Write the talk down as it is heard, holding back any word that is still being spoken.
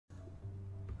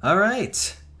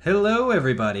Alright. Hello,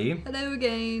 everybody. Hello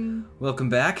again. Welcome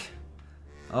back.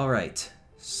 Alright.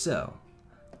 So,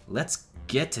 let's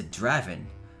get to driving.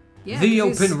 Yeah, the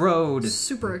open road.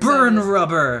 Super excited. Burn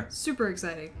rubber. Super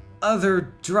exciting.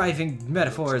 Other driving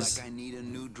metaphors. Looks like I need a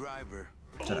new driver.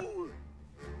 Shut up.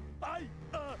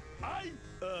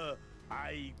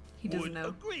 I He doesn't know.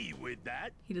 agree with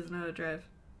that. He doesn't know how to drive.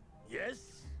 Yes,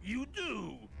 you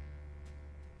do.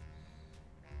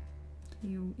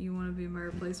 You want to be my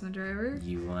replacement driver?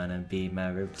 You wanna be my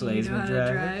Do you know replacement how to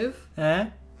driver? drive? Huh?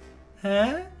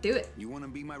 Huh? Do it. You want to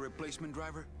be my replacement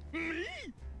driver? Me?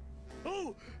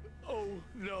 Oh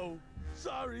no.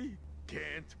 Sorry.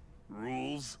 Can't.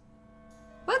 Rules.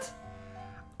 What?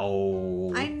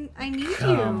 Oh. I need you.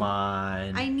 Come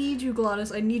on. I need you,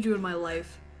 Glottis. I need you in my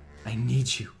life. I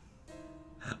need you.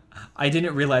 I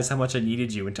didn't realize how much I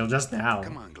needed you until just now.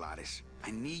 Come on, Gladys.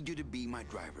 I need you to be my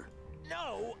driver.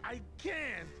 No, I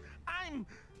can't.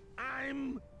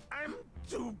 I'm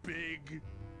too big.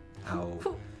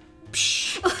 Oh.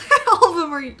 Psh. All of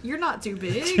them are. You're not too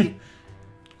big.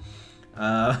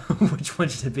 Which one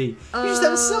should it be? You just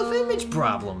have a self-image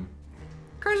problem.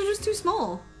 Cars are just too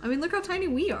small. I mean, look how tiny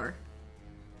we are.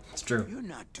 It's true. You're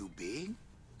not too big.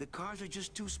 The cars are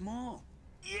just too small.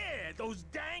 Yeah, those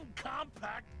dang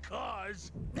compact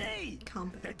cars. Hey,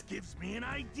 Compact. that gives me an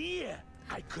idea.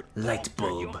 I could Light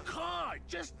alter your bulb. car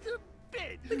just a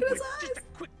bit. Look at his with just a eyes.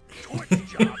 quick torch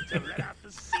job to let out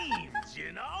the seams,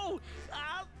 you know?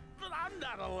 But I'm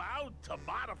not allowed to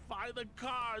modify the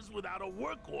cars without a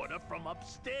work order from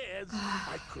upstairs.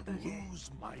 I could lose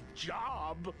my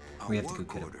job. We have to go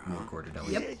work get order, a work order, don't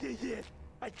we? Yep. Yeah.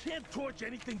 I can't torch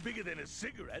anything bigger than a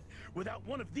cigarette without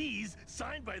one of these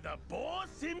signed by the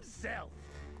boss himself.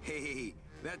 Hey,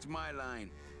 that's my line.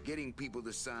 Getting people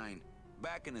to sign.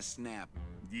 Back in a snap.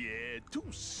 Yeah, too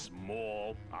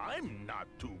small. I'm not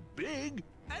too big.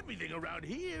 Everything around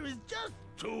here is just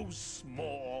too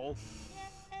small.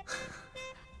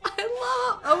 I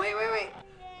love. Oh wait.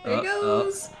 There he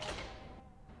goes.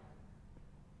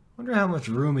 Wonder how much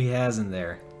room he has in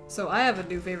there. So I have a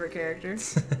new favorite character.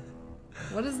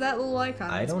 What is that little icon?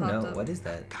 I that's don't popped know. up? What is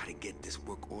that? Gotta get this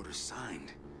work order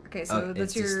signed. Okay, so It's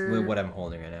that's just your. what I'm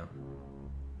holding right now.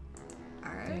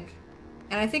 Alright.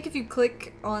 And I think if you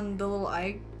click on the little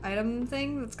item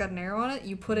thing that's got an arrow on it,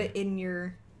 you put it in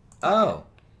your. Oh.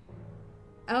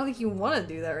 I don't think you want to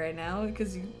do that right now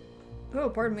because you. Oh,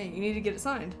 pardon me. You need to get it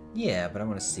signed. Yeah, but I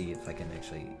want to see if I can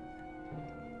actually...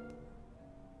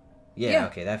 Yeah, Yeah.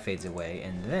 okay, that fades away.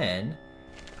 And then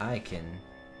I can...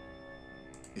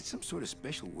 It's some sort of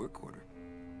special work order.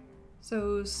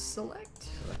 So select.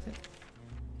 select it.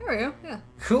 There we go. Yeah.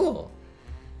 Cool.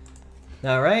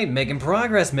 All right, making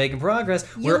progress.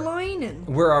 You're lining.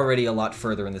 We're already a lot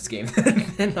further in this game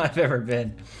than I've ever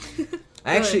been.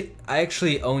 I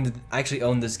actually owned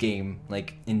this game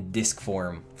like in disc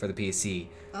form for the PC.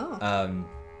 Oh.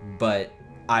 But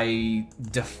I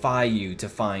defy you to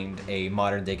find a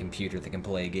modern day computer that can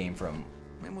play a game from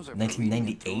Memos are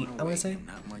 1998, thrown I wanna away say? and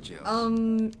not much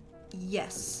else.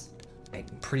 Yes. I'm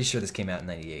pretty sure this came out in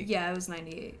 98. Yeah, it was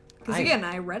 98. Because I- again,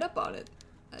 I read up on it.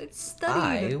 I I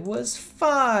studied. was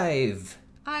 5.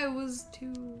 I was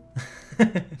 2.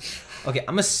 Okay,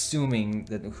 I'm assuming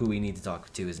that who we need to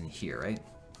talk to is in here, right?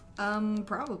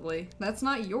 Probably. That's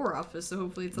not your office, so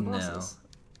hopefully it's the boss's.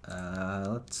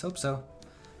 Let's hope so.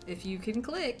 If you can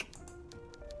click.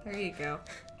 There you go.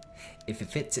 If it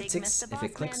fits, it Big sticks. Mr. If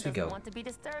it clicks, Bossman we doesn't go. want to be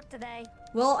disturbed today.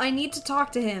 Well, I need to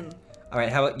talk to him. All right,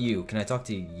 how about you? Can I talk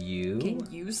to you?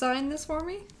 Can you sign this for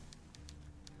me?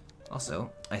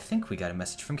 Also, I think we got a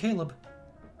message from Caleb.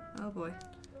 Oh boy.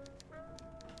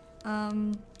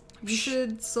 You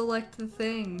should select the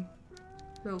thing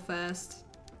real fast.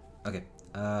 Okay.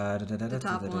 The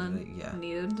top one. Yeah.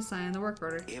 Need him to sign the work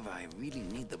order. If I really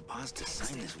need the boss to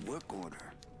sign this work order.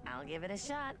 I'll give it a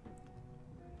shot.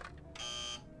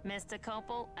 Mr.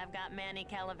 Copel, I've got Manny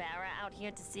Calavera out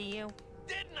here to see you.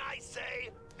 Didn't I say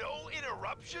no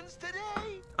interruptions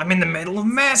today? I'm in the middle of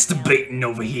masturbating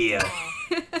over here.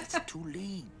 That's too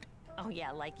late. Oh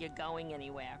yeah, like you're going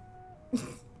anywhere.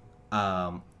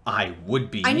 I would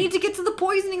be. I need to get to the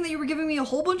poisoning that you were giving me a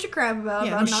whole bunch of crap about.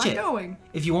 Yeah, I'm no not shit. going.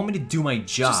 If you want me to do my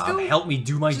job, go- help me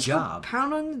do my Just go job.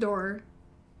 pound on the door.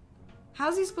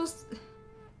 How's he supposed to...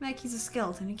 Mac, he's a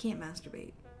skeleton. He can't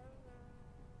masturbate.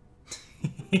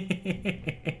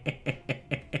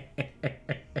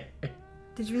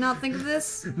 Did you not think of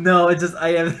this? No, I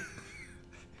have.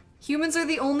 Humans are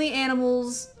the only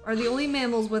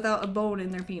mammals without a bone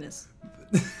in their penis.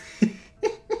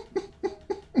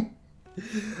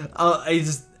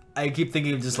 I keep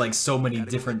thinking of just like so many Gotta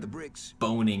go get different the bricks.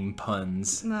 boning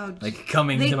puns, No, like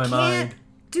coming they to my can't mind.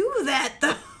 do that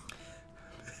though.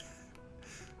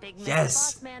 Big Mr.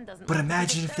 Yes, Boss Man doesn't but want to be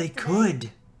imagine if they disturbed today.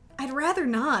 could. I'd rather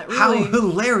not. Really. How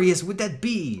hilarious would that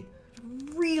be?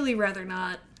 Really rather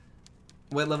not.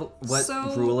 What level? What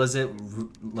So- rule is it?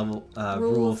 Level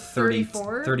rule 30,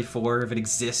 34? 34. If it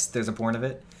exists, there's a porn of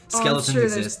it. Oh, I'm Skeletons sure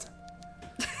there's- exist.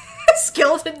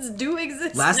 Skeletons do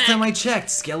exist. Last Nick. time I checked,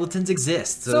 skeletons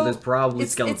exist. So there's probably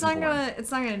skeleton it's not porn. gonna.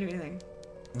 It's not gonna do anything.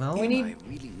 Well, We need. I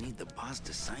really need the boss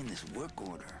to sign this work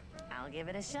order. I'll give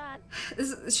it a shot.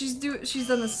 She's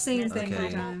done the same Mr. thing Okay. 3 Bobo,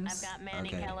 I've times. got Manny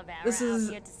Okay. Calavera This is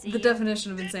out here to see the you.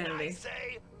 definition of Didn't I insanity.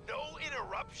 say no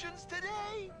interruptions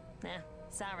today? Nah,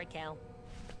 sorry, Cal.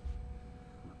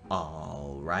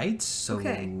 all right. So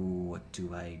Okay. what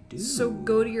do I do? So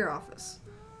go to your office.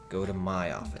 Go to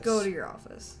my office. Go to your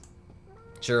office.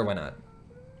 Sure, why not?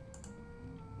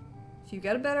 If you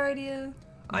got a better idea,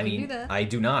 I you can mean, do that. I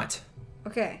do not.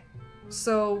 Okay.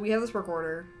 So we have this work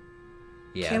order.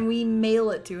 Yeah, Can we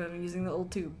mail it to him using the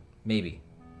old tube? maybe.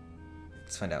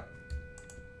 Let's find out.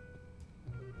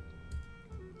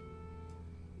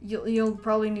 You'll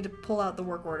probably need to pull out the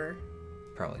work order.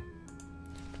 Probably.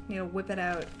 You know, whip it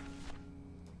out.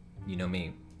 You know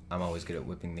me. I'm always good at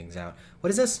whipping things out. What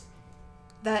is this?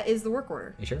 That is the work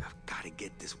order. You sure? Gotta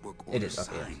get this work It order is,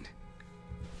 okay, yeah. signed.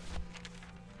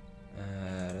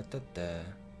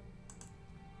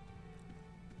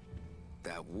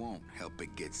 That won't help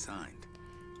it get signed.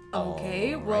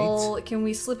 Okay, Alright. well, can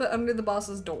we slip it under the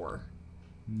boss's door?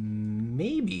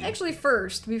 Maybe. Actually,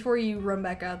 first, before you run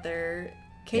back out there,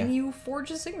 can Yeah. you forge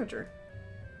his signature?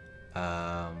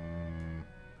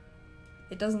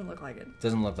 It doesn't look like it.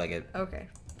 Doesn't look like it. Okay.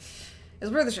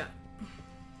 It's worth a shot.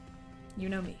 You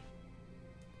know me.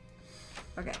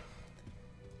 Okay.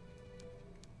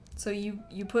 So you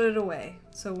put it away.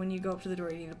 So when you go up to the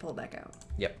door, you need to pull it back out.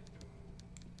 Yep.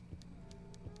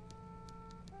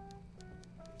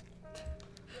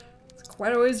 It's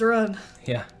quite a ways to run.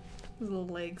 Yeah. His little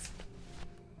legs.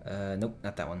 Nope,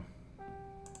 not that one.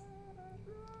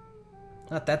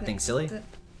 Not that thing, silly.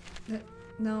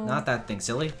 No. Not that thing,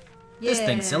 silly. This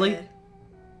thing, silly.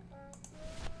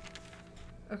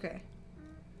 Okay.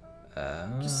 Uh,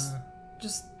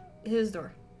 Just his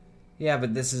door. yeah,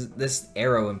 but this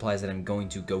arrow implies that I'm going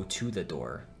to go to the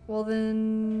door. Well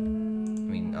then. I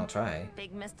mean, I'll try.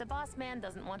 Big Mr. Boss Man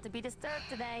doesn't want to be disturbed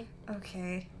today.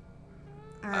 Okay.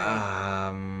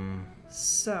 Alright.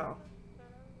 So.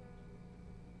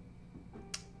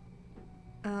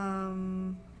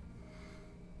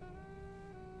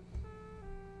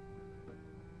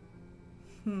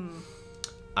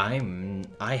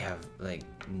 I have like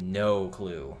no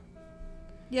clue.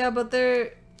 Yeah, but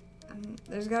there's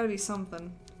got to be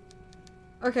something.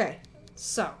 Okay,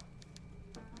 so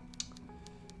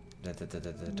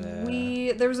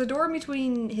there was a door in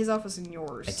between his office and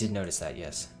yours. I did notice that,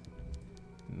 yes.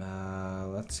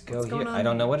 Let's go What's here. going on I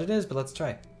don't know here? what it is, but let's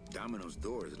try. Domino's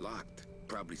door is locked.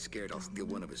 Probably scared I'll steal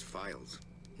one of his files.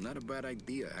 Not a bad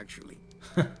idea, actually.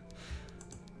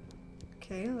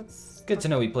 Okay, let's Good to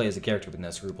know we play as a character with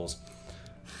no scruples.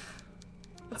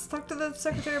 talk to the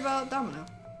secretary about Domino.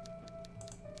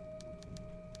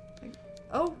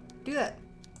 Oh, do that.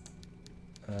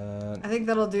 I think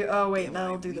that'll do. Oh wait, Damn,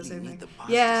 that'll I do the really same need thing. the boss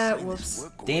to Yeah, sign this whoops.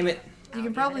 work order. Damn it! You I'll can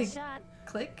give probably it a shot.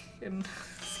 click and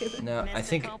skip it. No, I Mr.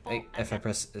 think Popo, if I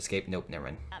press escape, nope, never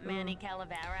mind. Got Manny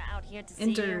Calavera out here to see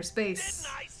Enter you. space.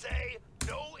 Didn't I say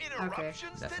no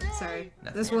interruptions Nothing. today? Sorry,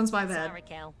 Nothing. this one's my bad. Sorry,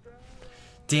 Cal.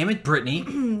 Damn it, Brittany!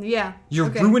 Yeah. You're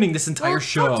okay. ruining this entire Well,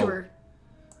 show. Talk to her.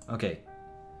 Okay,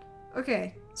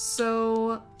 Okay,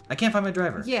 so I can't find my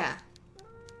driver. yeah.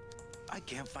 I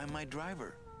can't find my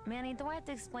driver. Manny, do I have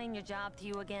to explain your job to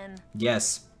you again?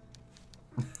 Yes.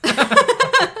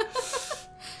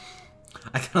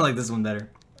 I kind of like this one better.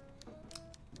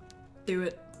 Do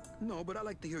it. No, but I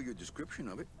like to hear your description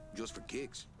of it, just for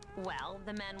kicks. Well,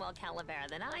 the Manuel Calavera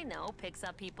that I know picks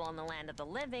up people in the land of the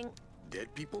living, Dead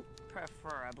people?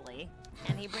 preferably,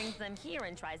 and he brings them here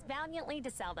and tries valiantly to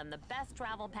sell them the best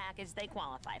travel package they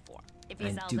qualify for. If he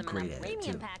I sells do them great enough at it,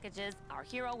 premium too. packages, our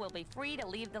hero will be free to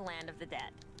leave the land of the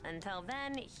dead. Until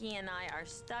then, he and I are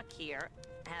stuck here,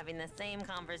 having the same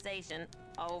conversation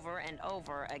over and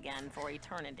over again for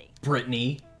eternity.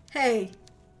 Brittany, Hey,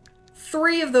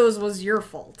 3 of those was your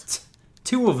fault.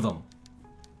 2 of them.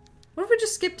 What if we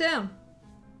just skip down?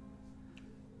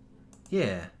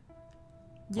 Yeah.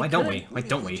 You Why don't could. we? Why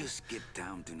don't We'll we? just skip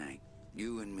down tonight.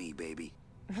 You and me, baby.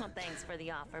 Well, thanks for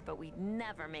the offer, but we'd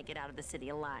never make it out of the city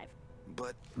alive.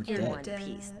 But We're In dead. one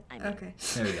piece, I mean. Okay.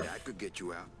 There we go. I could get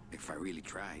you out if I really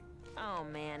tried. Oh,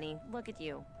 Manny, look at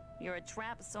you. You're a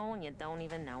trapped soul and you don't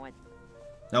even know it.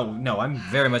 No, I'm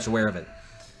very much aware of it.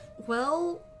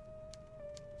 Well,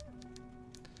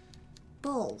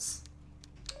 Balls.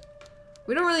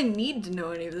 We don't really need to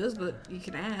know any of this, but you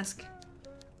can ask.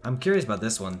 I'm curious about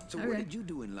this one. So Okay. what did you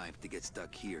do in life to get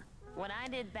stuck here? What I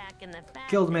did back in the fat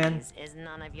Killed man. days is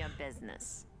none of your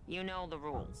business. You know the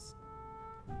rules.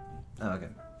 Oh, okay.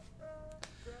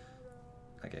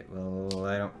 Okay, well,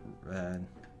 I don't...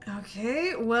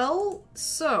 Okay, well,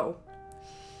 so...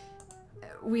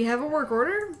 We have a work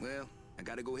order, Well, I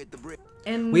gotta go hit the brick.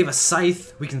 and... We have a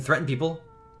scythe. We can threaten people.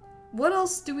 What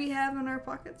else do we have in our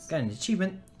pockets? Got an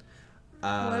achievement.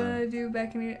 What did I do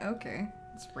back in the... Okay.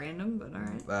 It's random, but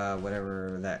alright.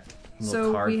 Whatever that little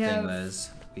So card we thing have- was.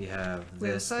 We have We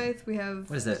have a this. scythe, we have...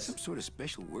 What is this? Some sort of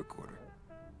special work order.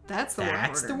 That's the work order.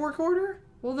 That's the work order?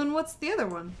 Well, then what's the other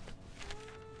one?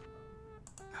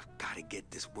 I've gotta get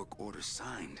this work order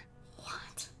signed.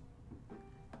 What?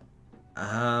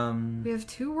 Um, We have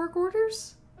 2 work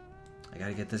orders? I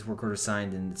gotta get this work order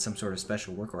signed in some sort of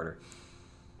special work order.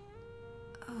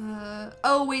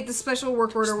 Oh wait, the special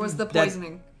work order was the That-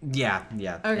 poisoning. Yeah,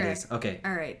 yeah. It Okay. is. Okay.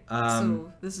 Alright,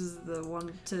 so this is the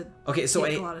one to Okay, so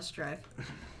get Glottis drive.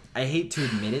 I hate to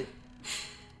admit it,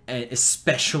 and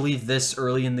especially this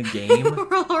early in the game,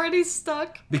 We're already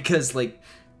stuck. because, like,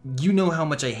 you know how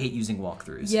much I hate using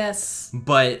walkthroughs. Yes.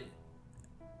 But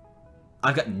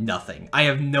I've got nothing. I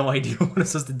have no idea what I'm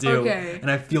supposed to do. Okay. And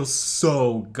I feel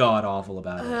so god-awful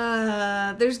about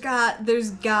it. There's gotta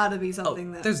be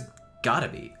something that... There's gotta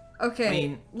be. Okay, I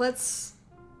mean- let's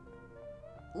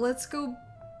go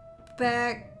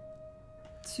back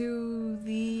to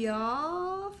the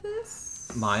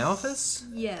office? My office?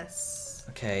 Yes.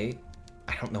 Okay.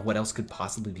 I don't know what else could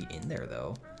possibly be in there,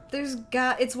 though.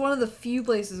 It's one of the few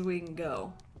places we can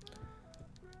go.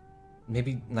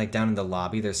 Maybe, like, down in the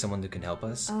lobby, there's someone who can help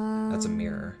us. That's a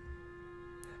mirror.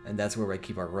 And that's where I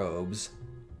keep our robes.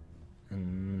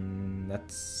 And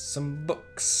that's some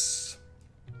books.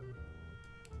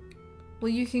 Well,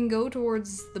 you can go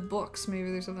towards the books. Maybe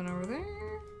there's something over there.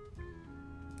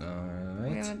 We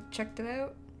Alright. haven't checked it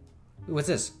out. What's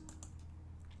this?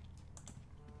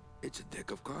 It's a deck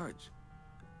of cards.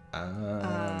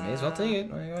 May as well take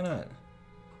it. Why not?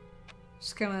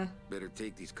 Just gonna... Better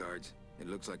take these cards. It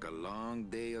looks like a long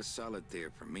day of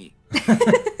solitaire for me.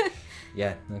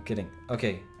 Yeah, no kidding.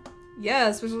 Okay. Yeah,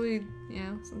 especially,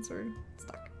 since we're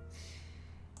stuck.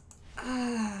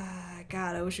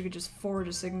 God, I wish we could just forge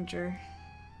a signature.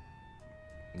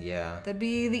 Yeah. That'd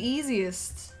be the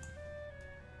easiest.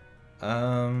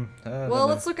 Well, Well,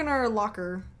 let's look in our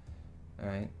locker.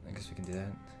 Alright, I guess we can do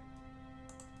that.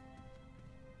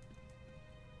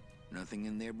 Nothing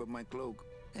in there but my cloak.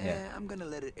 Yeah. I'm gonna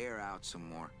let it air out some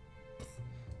more.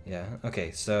 Yeah,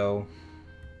 okay, so...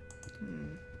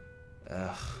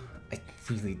 I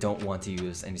really don't want to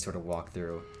use any sort of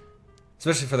walkthrough.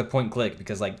 Especially for the point and click,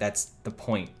 because, like, that's the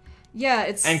point. Yeah,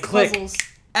 it's And click. puzzles.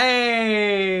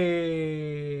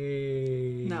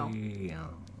 Hey! No.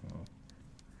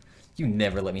 You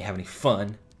never let me have any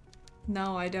fun.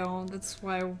 No, I don't. That's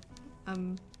why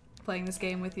I'm playing this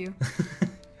game with you.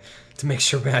 To make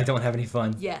sure I don't have any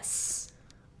fun. Yes.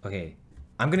 Okay,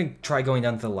 I'm gonna try going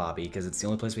down to the lobby, because it's the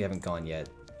only place we haven't gone yet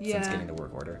since Yeah. getting the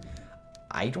work order.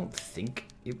 I don't think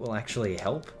it will actually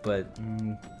help, but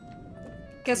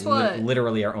Guess what?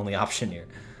 literally our only option here.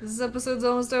 This episode's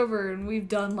almost over, and we've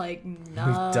done, like,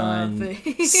 nothing.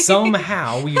 We've done...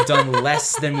 somehow, we've done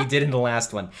less than we did in the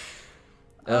last one.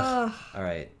 Ugh.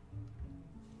 Alright.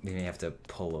 We may have to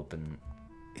pull open...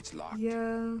 It's locked.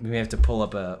 Yeah. We may have to pull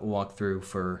up a walkthrough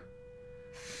for...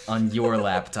 on your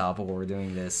laptop while we're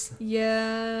doing this.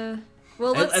 Yeah.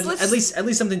 Well, let's... At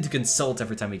least something to consult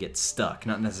every time we get stuck,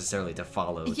 not necessarily to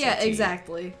follow. to Yeah, a T.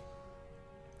 exactly.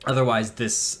 Otherwise,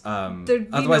 this point.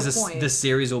 this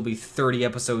series will be 30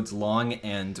 episodes long,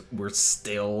 and we're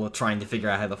still trying to figure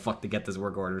out how the fuck to get this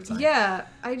work order signed. Yeah,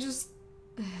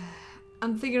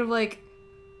 I'm thinking of, like,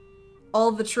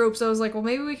 all the tropes. I was like, well,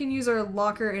 maybe we can use our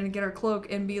locker and get our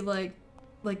cloak and be like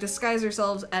disguise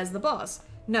ourselves as the boss.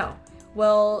 No.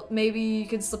 Well, maybe you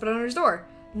could slip it under his door.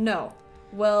 No.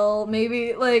 Well,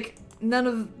 maybe, like, none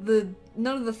of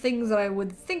the things that I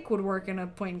would think would work in a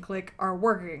point and click are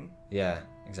working. Yeah,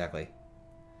 exactly.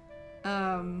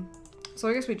 So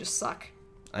I guess we just suck.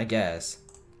 I guess.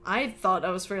 I thought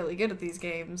I was fairly good at these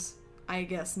games. I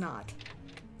guess not.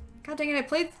 God dang it, I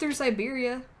played through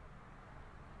Siberia.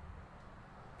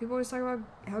 People always talk about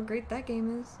how great that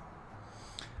game is.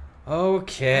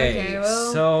 Okay,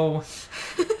 well.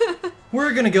 so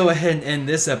we're gonna go ahead and end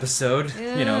this episode.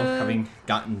 You know, Yeah. having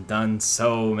gotten done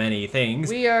so many things.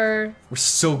 We're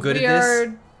so good at this.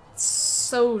 are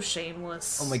so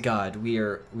shameless. Oh my god, we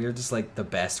are just like the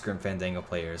best Grim Fandango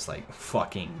players, like,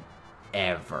 fucking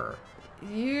ever.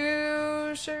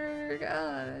 You sure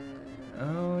got it.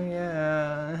 Oh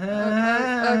yeah.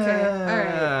 Okay. All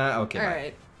right. Okay. All Bye.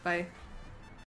 right. Bye.